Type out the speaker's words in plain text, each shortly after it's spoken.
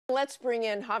Let's bring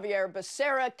in Xavier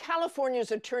Becerra,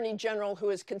 California's Attorney General, who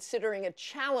is considering a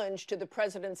challenge to the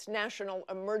president's national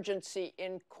emergency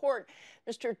in court.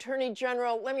 Mr. Attorney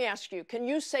General, let me ask you, can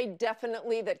you say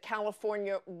definitely that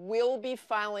California will be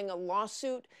filing a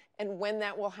lawsuit and when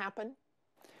that will happen?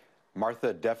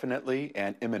 Martha, definitely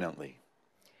and imminently.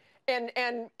 And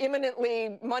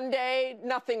imminently Monday,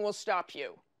 nothing will stop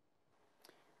you?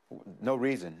 No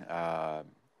reason.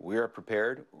 We are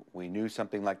prepared. We knew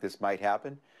something like this might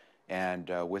happen. And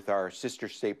with our sister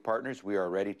state partners, we are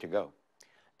ready to go.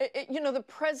 You know, the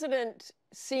president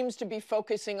seems to be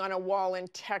focusing on a wall in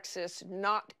Texas,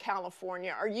 not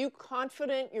California. Are you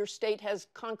confident your state has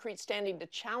concrete standing to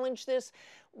challenge this?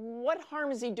 What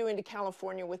harm is he doing to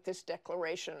California with this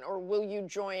declaration? Or will you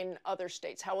join other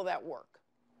states? How will that work?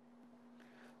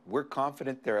 We're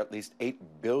confident there are at least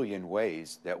 8 billion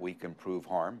ways that we can prove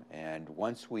harm. And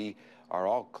once we are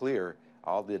all clear,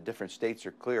 all the different states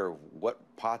are clear what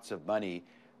pots of money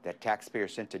that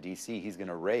taxpayers sent to D.C. he's going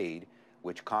to raid,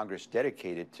 which Congress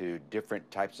dedicated to different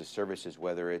types of services,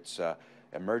 whether it's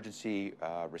emergency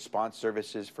response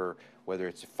services for whether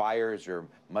it's fires or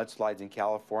mudslides in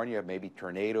California, maybe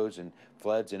tornadoes and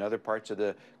floods in other parts of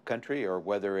the country, or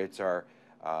whether it's our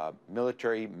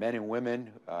military men and women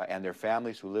and their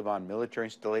families who live on military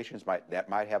installations that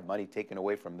might have money taken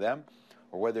away from them,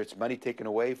 or whether it's money taken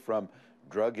away from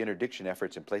drug interdiction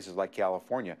efforts in places like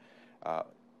California.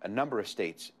 A number of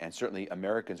states and certainly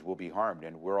Americans will be harmed,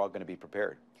 and we're all going to be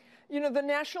prepared. You know, the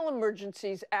National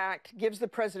Emergencies Act gives the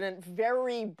president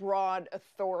very broad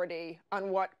authority on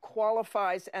what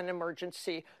qualifies an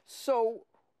emergency. So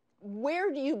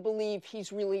where do you believe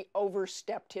he's really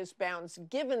overstepped his bounds,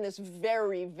 given this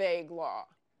very vague law?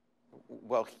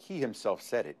 Well, he himself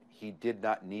said it. He did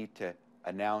not need to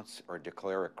announce or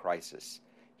declare a crisis.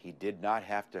 He did not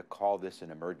have to call this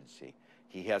an emergency.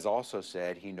 He has also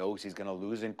said he knows he's going to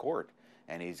lose in court,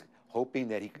 and he's hoping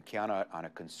that he can count on a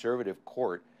conservative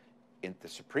court in the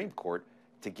Supreme Court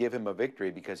to give him a victory,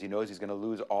 because he knows he's going to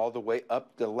lose all the way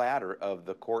up the ladder of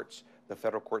the courts, the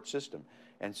federal court system.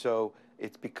 And so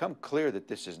it's become clear that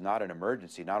this is not an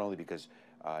emergency, not only because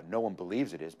no one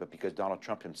believes it is, but because Donald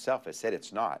Trump himself has said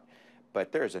it's not.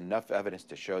 But there's enough evidence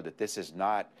to show that this is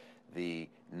not the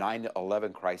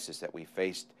 9/11 crisis that we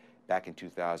faced back in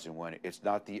 2001. It's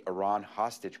not the Iran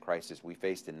hostage crisis we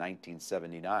faced in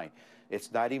 1979.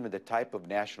 It's not even the type of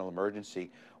national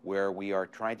emergency where we are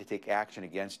trying to take action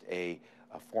against a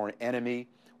foreign enemy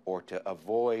or to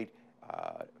avoid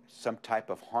some type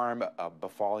of harm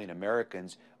befalling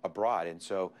Americans abroad. And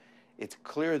so it's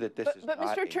clear that this is not. But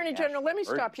Mr. Attorney General, let me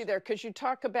stop you there, because you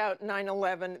talk about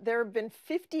 9/11. There have been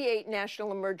 58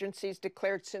 national emergencies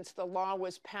declared since the law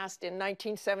was passed in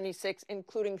 1976,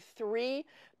 including 3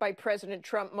 by President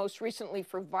Trump, most recently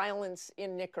for violence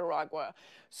in Nicaragua.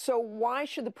 So why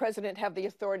should the president have the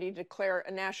authority to declare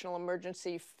a national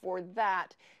emergency for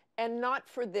that and not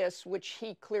for this, which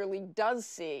he clearly does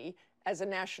see as a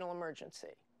national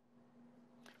emergency?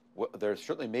 Well, there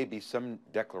certainly may be some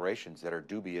declarations that are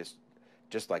dubious,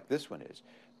 just like this one is.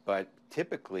 But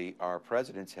typically, our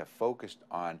presidents have focused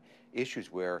on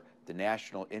issues where the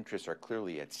national interests are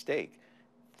clearly at stake.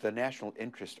 The national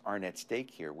interests aren't at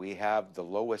stake here. We have the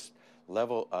lowest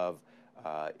level of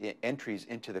entries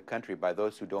into the country by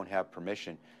those who don't have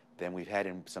permission than we've had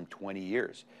in some 20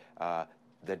 years.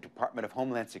 The Department of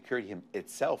Homeland Security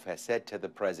itself has said to the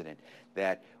president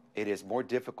that it is more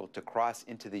difficult to cross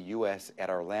into the U.S. at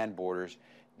our land borders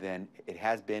than it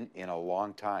has been in a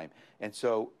long time. And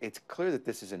so it's clear that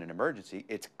this isn't an emergency.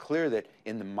 It's clear that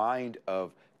in the mind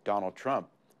of Donald Trump,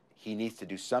 he needs to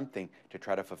do something to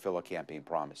try to fulfill a campaign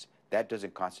promise. That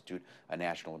doesn't constitute a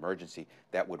national emergency.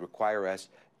 That would require us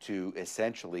to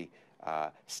essentially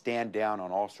stand down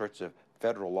on all sorts of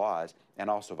federal laws and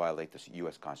also violate the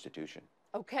U.S. Constitution.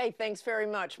 Okay, thanks very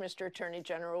much, Mr. Attorney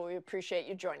General. We appreciate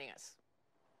you joining us.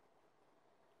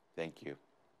 Thank you.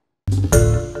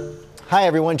 Hi,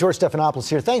 everyone. George Stephanopoulos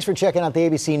here. Thanks for checking out the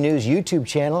ABC News YouTube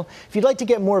channel. If you'd like to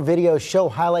get more videos, show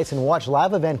highlights, and watch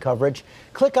live event coverage,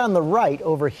 click on the right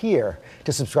over here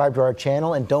to subscribe to our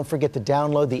channel. And don't forget to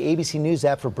download the ABC News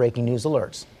app for breaking news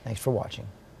alerts. Thanks for watching.